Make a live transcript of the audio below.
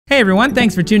everyone,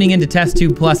 thanks for tuning in to Test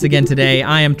Tube Plus again today.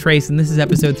 I am Trace, and this is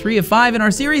episode 3 of 5 in our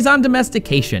series on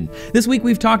domestication. This week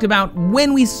we've talked about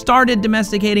when we started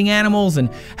domesticating animals and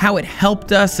how it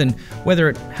helped us, and whether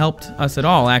it helped us at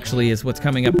all actually is what's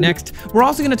coming up next. We're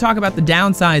also going to talk about the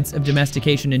downsides of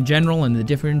domestication in general and the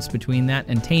difference between that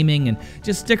and taming, and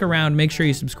just stick around, make sure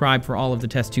you subscribe for all of the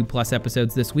Test Tube Plus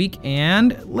episodes this week,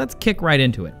 and let's kick right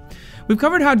into it. We've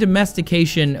covered how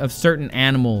domestication of certain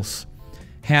animals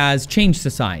has changed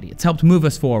society. It's helped move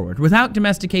us forward. Without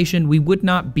domestication, we would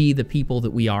not be the people that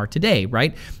we are today,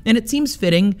 right? And it seems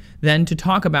fitting then to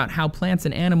talk about how plants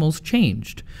and animals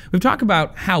changed. We've talked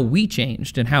about how we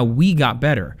changed and how we got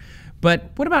better.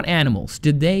 But what about animals?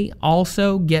 Did they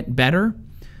also get better?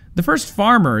 The first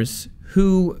farmers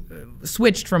who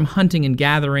switched from hunting and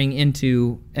gathering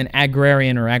into an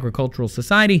agrarian or agricultural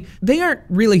society, they aren't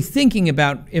really thinking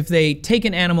about if they take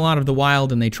an animal out of the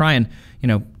wild and they try and,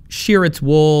 shear its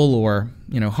wool or,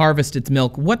 harvest its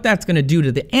milk, what that's going to do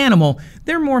to the animal.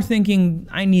 They're more thinking,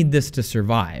 I need this to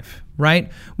survive,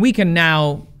 right? We can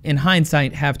now, in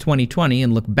hindsight, have 20/20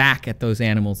 and look back at those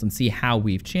animals and see how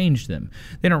we've changed them.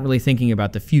 They don't really thinking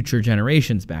about the future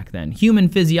generations back then. Human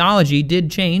physiology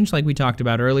did change, like we talked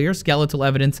about earlier. Skeletal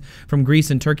evidence from Greece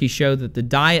and Turkey showed that the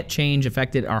diet change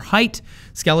affected our height.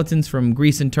 Skeletons from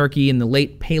Greece and Turkey in the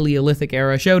late Paleolithic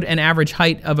era showed an average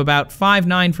height of about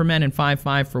 5'9" for men and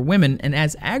 5'5" for women. And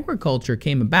as agriculture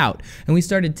came about and we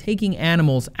started taking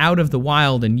animals out of the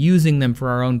wild and using them for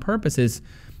our own purposes,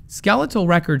 skeletal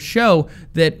records show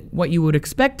that what you would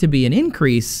expect to be an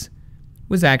increase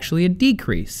was actually a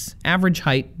decrease. Average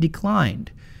height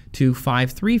declined to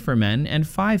 5'3" for men and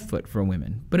 5 foot for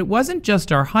women. But it wasn't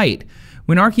just our height.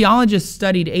 When archaeologists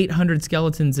studied 800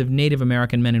 skeletons of Native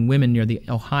American men and women near the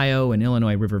Ohio and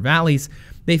Illinois River valleys,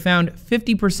 they found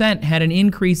 50% had an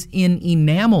increase in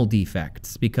enamel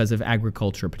defects because of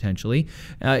agriculture, potentially,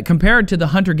 compared to the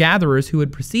hunter-gatherers who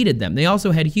had preceded them. They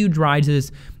also had huge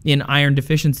rises in iron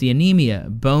deficiency anemia,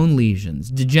 bone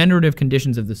lesions, degenerative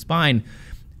conditions of the spine.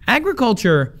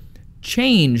 Agriculture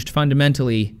changed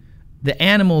fundamentally the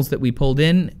animals that we pulled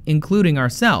in, including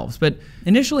ourselves. But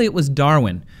initially it was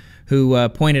Darwin who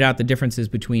pointed out the differences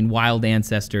between wild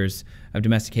ancestors of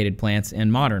domesticated plants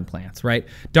and modern plants, right?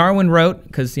 Darwin wrote,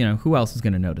 because, who else is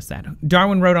going to notice that?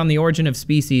 Darwin wrote on The Origin of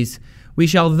Species, "We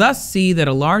shall thus see that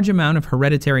a large amount of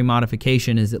hereditary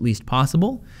modification is at least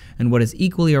possible, and what is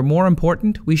equally or more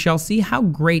important, we shall see how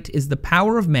great is the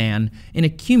power of man in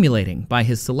accumulating, by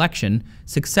his selection,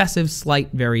 successive slight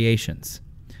variations."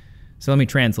 So let me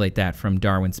translate that from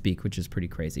Darwin speak, which is pretty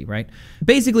crazy, right?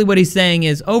 Basically what he's saying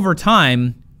is, over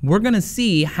time, we're going to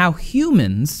see how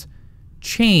humans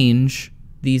change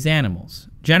these animals.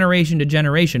 Generation to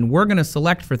generation, we're going to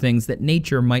select for things that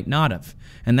nature might not have.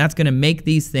 And that's going to make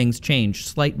these things change,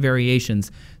 slight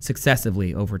variations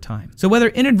successively over time. So whether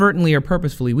inadvertently or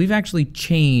purposefully, we've actually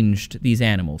changed these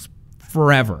animals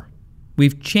forever.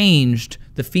 We've changed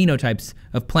the phenotypes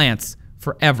of plants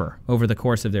forever over the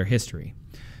course of their history.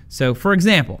 So, for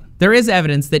example, there is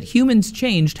evidence that humans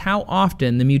changed how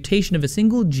often the mutation of a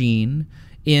single gene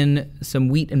in some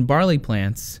wheat and barley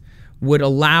plants would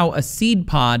allow a seed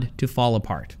pod to fall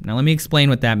apart. Now let me explain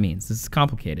what that means. This is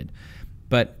complicated.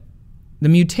 But the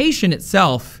mutation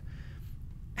itself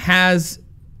has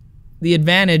the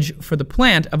advantage for the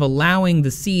plant of allowing the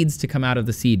seeds to come out of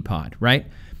the seed pod, right?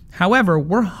 However,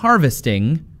 we're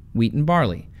harvesting wheat and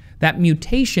barley. That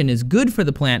mutation is good for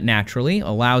the plant naturally,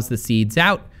 allows the seeds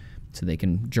out so they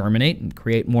can germinate and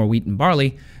create more wheat and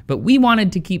barley, but we wanted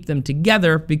to keep them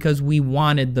together because we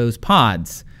wanted those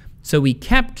pods. So we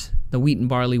kept the wheat and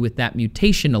barley with that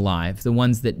mutation alive, the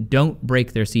ones that don't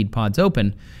break their seed pods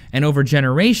open, and over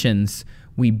generations,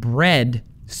 we bred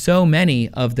so many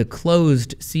of the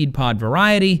closed seed pod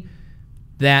variety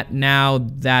that now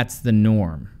that's the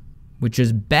norm, which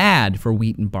is bad for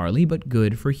wheat and barley, but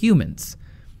good for humans.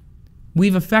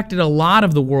 We've affected a lot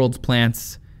of the world's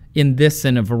plants in this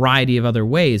and a variety of other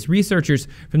ways. Researchers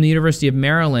from the University of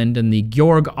Maryland and the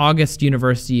Georg August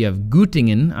University of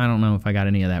Göttingen, I don't know if I got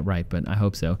any of that right, but I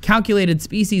hope so, calculated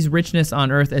species richness on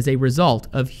Earth as a result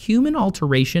of human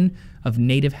alteration of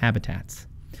native habitats.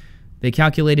 They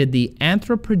calculated the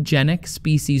anthropogenic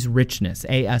species richness,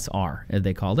 ASR, as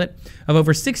they called it, of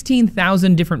over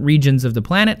 16,000 different regions of the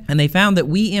planet, and they found that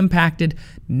we impacted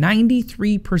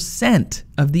 93%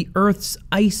 of the Earth's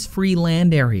ice-free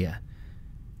land area.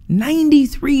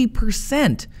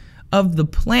 93% of the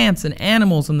plants and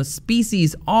animals and the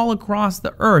species all across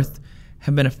the Earth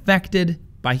have been affected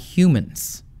by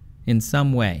humans in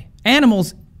some way.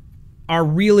 Animals are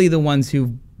really the ones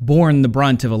who've borne the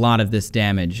brunt of a lot of this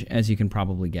damage, as you can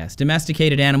probably guess.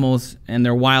 Domesticated animals and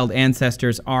their wild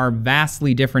ancestors are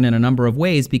vastly different in a number of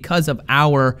ways because of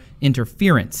our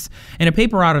interference. In a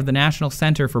paper out of the National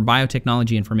Center for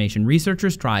Biotechnology Information,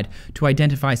 researchers tried to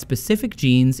identify specific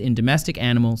genes in domestic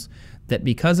animals that,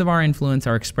 because of our influence,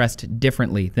 are expressed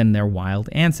differently than their wild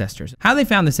ancestors. How they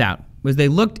found this out was they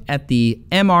looked at the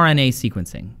mRNA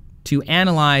sequencing to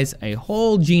analyze a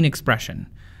whole gene expression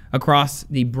across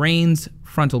the brain's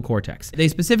frontal cortex. They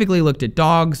specifically looked at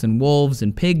dogs and wolves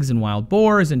and pigs and wild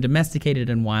boars and domesticated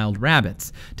and wild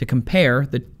rabbits to compare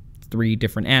the 3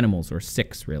 different animals, or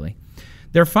 6 really.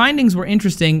 Their findings were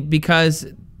interesting because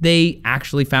they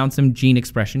actually found some gene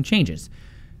expression changes.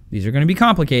 These are going to be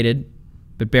complicated,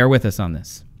 but bear with us on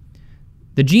this.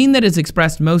 The gene that is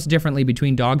expressed most differently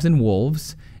between dogs and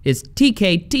wolves is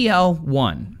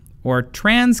TKTL1, or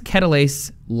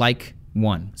trans-catalase-like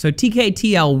 1. So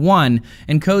TKTL1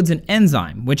 encodes an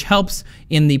enzyme which helps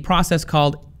in the process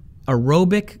called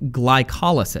aerobic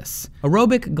glycolysis.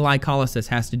 Aerobic glycolysis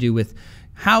has to do with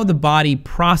how the body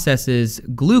processes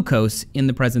glucose in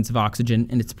the presence of oxygen,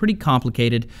 and it's pretty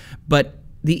complicated, but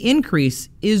the increase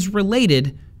is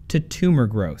related to tumor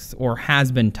growth, or has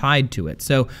been tied to it.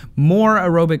 So more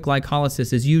aerobic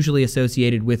glycolysis is usually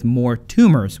associated with more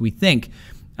tumors, we think.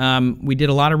 We did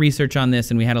a lot of research on this,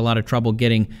 and we had a lot of trouble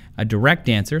getting a direct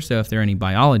answer, so if there are any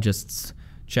biologists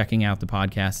checking out the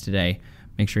podcast today,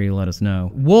 make sure you let us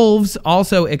know. Wolves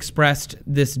also expressed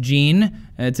this gene.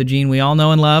 It's a gene we all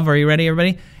know and love. Are you ready,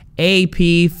 everybody?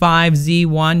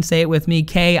 AP5Z1, say it with me,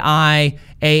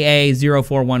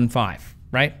 KIAA0415,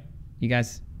 right? You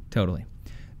guys, totally.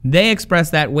 They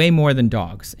express that way more than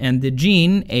dogs, and the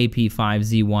gene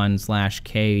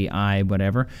AP5Z1/KI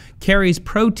whatever carries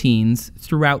proteins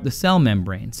throughout the cell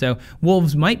membrane. So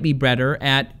wolves might be better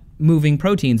at moving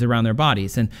proteins around their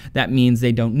bodies, and that means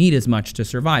they don't need as much to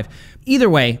survive. Either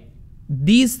way,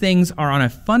 these things are on a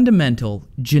fundamental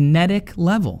genetic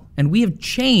level, and we have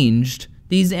changed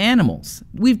these animals.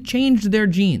 We've changed their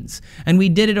genes, and we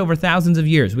did it over thousands of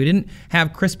years. We didn't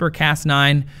have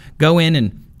CRISPR-Cas9 go in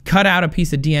and cut out a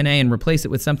piece of DNA and replace it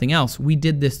with something else. We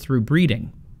did this through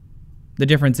breeding. The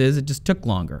difference is it just took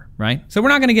longer, right? So we're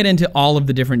not going to get into all of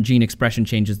the different gene expression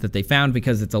changes that they found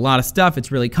because it's a lot of stuff.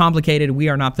 It's really complicated. We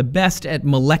are not the best at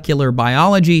molecular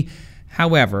biology.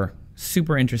 However,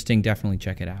 super interesting. Definitely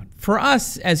check it out. For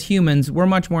us as humans, we're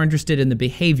much more interested in the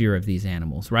behavior of these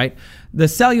animals, right? The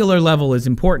cellular level is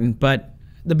important, but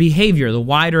the behavior, the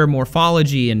wider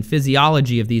morphology and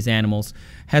physiology of these animals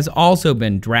has also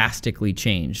been drastically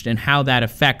changed, and how that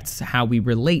affects how we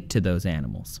relate to those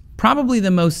animals. Probably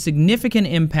the most significant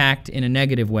impact in a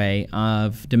negative way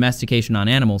of domestication on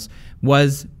animals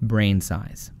was brain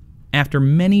size. After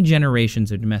many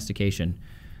generations of domestication,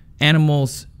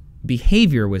 animals'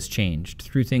 behavior was changed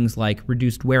through things like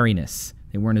reduced wariness.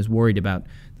 They weren't as worried about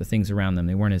the things around them.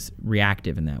 They weren't as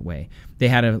reactive in that way. They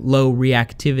had a low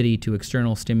reactivity to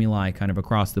external stimuli kind of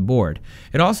across the board.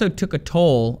 It also took a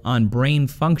toll on brain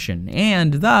function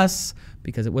and thus,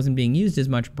 because it wasn't being used as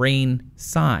much, brain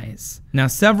size. Now,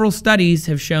 several studies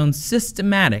have shown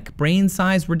systematic brain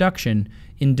size reduction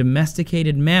in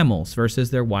domesticated mammals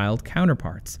versus their wild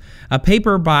counterparts. A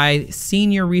paper by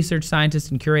senior research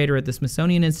scientist and curator at the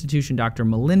Smithsonian Institution, Dr.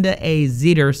 Melinda A.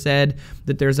 Zeter, said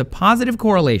that there's a positive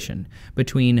correlation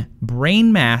between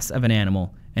brain mass of an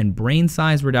animal and brain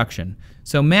size reduction.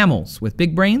 So mammals with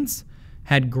big brains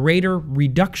had greater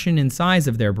reduction in size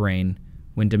of their brain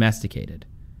when domesticated.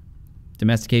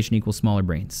 Domestication equals smaller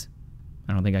brains.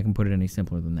 I don't think I can put it any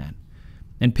simpler than that.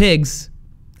 And pigs,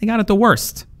 they got it the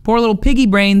worst. Poor little piggy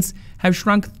brains have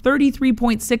shrunk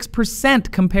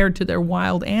 33.6% compared to their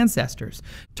wild ancestors.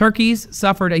 Turkeys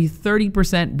suffered a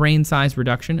 30% brain size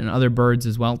reduction, and other birds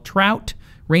as well. Trout,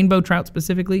 rainbow trout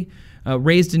specifically,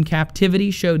 raised in captivity,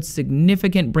 showed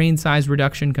significant brain size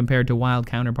reduction compared to wild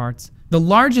counterparts. The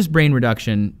largest brain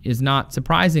reduction is, not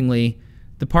surprisingly,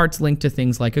 the parts linked to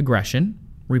things like aggression,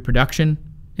 reproduction,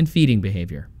 and feeding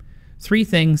behavior. 3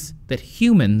 things that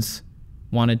humans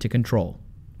wanted to control.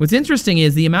 What's interesting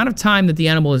is the amount of time that the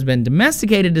animal has been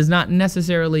domesticated is not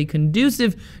necessarily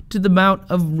conducive to the amount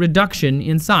of reduction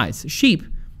in size. Sheep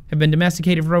have been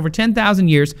domesticated for over 10,000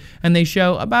 years, and they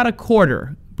show about a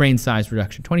quarter brain size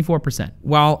reduction, 24%,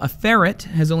 while a ferret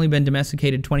has only been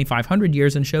domesticated 2,500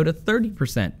 years and showed a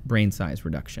 30% brain size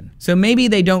reduction. So maybe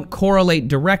they don't correlate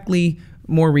directly.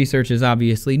 More research is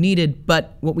obviously needed,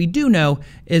 but what we do know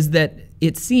is that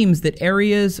it seems that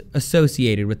areas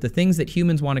associated with the things that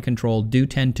humans want to control do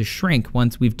tend to shrink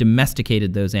once we've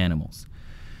domesticated those animals.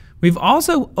 We've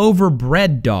also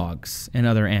overbred dogs and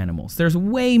other animals. There's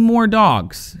way more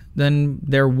dogs than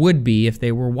there would be if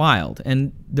they were wild.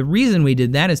 And the reason we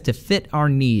did that is to fit our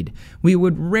need. We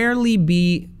would rarely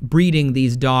be breeding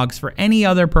these dogs for any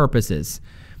other purposes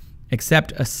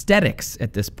except aesthetics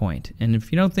at this point. And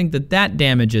if you don't think that that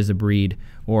damages a breed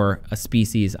or a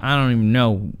species, I don't even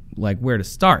know where to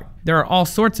start. There are all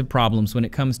sorts of problems when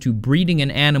it comes to breeding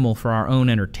an animal for our own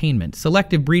entertainment.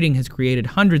 Selective breeding has created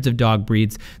hundreds of dog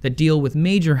breeds that deal with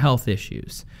major health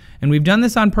issues. And we've done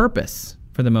this on purpose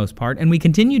for the most part, and we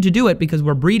continue to do it because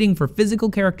we're breeding for physical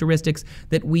characteristics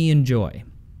that we enjoy.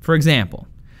 For example,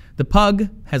 the pug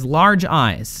has large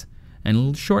eyes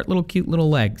and short little cute little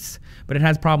legs, but it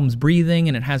has problems breathing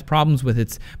and it has problems with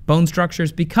its bone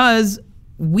structures because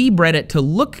we bred it to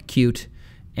look cute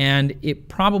and it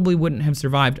probably wouldn't have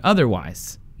survived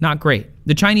otherwise. Not great.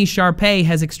 The Chinese Shar-Pei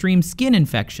has extreme skin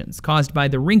infections caused by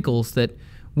the wrinkles that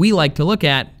we like to look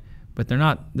at, but they're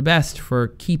not the best for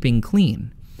keeping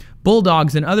clean.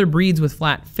 Bulldogs and other breeds with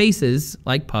flat faces,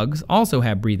 like pugs, also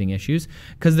have breathing issues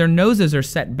because their noses are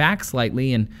set back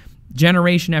slightly, and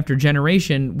generation after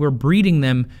generation, we're breeding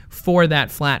them for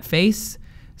that flat face.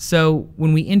 So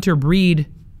when we interbreed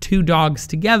two dogs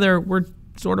together, we're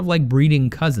sort of like breeding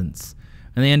cousins.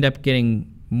 And they end up getting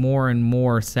more and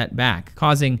more set back,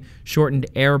 causing shortened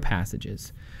air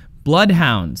passages.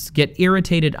 Bloodhounds get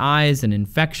irritated eyes and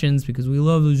infections because we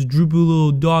love those droopy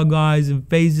little dog eyes and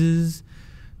faces.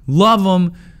 Love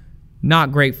them.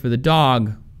 Not great for the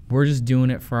dog. We're just doing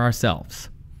it for ourselves.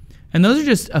 And those are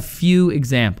just a few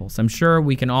examples. I'm sure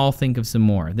we can all think of some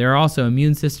more. There are also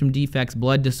immune system defects,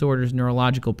 blood disorders,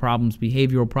 neurological problems,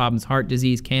 behavioral problems, heart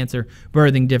disease, cancer,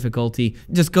 birthing difficulty.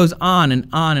 It just goes on and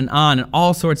on and on, and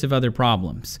all sorts of other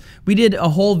problems. We did a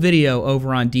whole video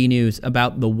over on D News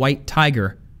about the white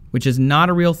tiger, which is not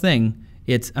a real thing.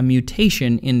 It's a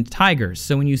mutation in tigers.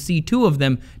 So when you see two of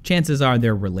them, chances are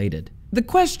they're related. The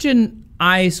question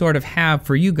I sort of have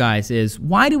for you guys is,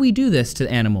 why do we do this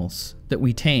to animals that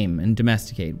we tame and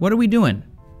domesticate? What are we doing?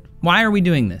 Why are we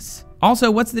doing this? Also,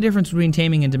 what's the difference between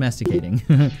taming and domesticating?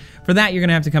 For that, you're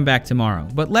gonna have to come back tomorrow.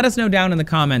 But let us know down in the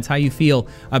comments how you feel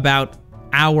about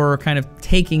our kind of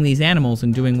taking these animals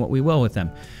and doing what we will with them.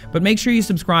 But make sure you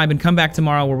subscribe and come back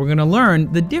tomorrow where we're gonna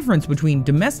learn the difference between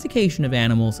domestication of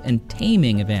animals and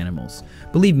taming of animals.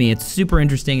 Believe me, it's super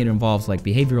interesting. It involves like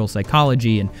behavioral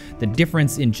psychology and the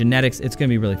difference in genetics. It's gonna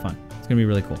be really fun. It's gonna be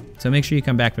really cool. So make sure you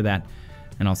come back for that,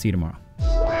 and I'll see you tomorrow.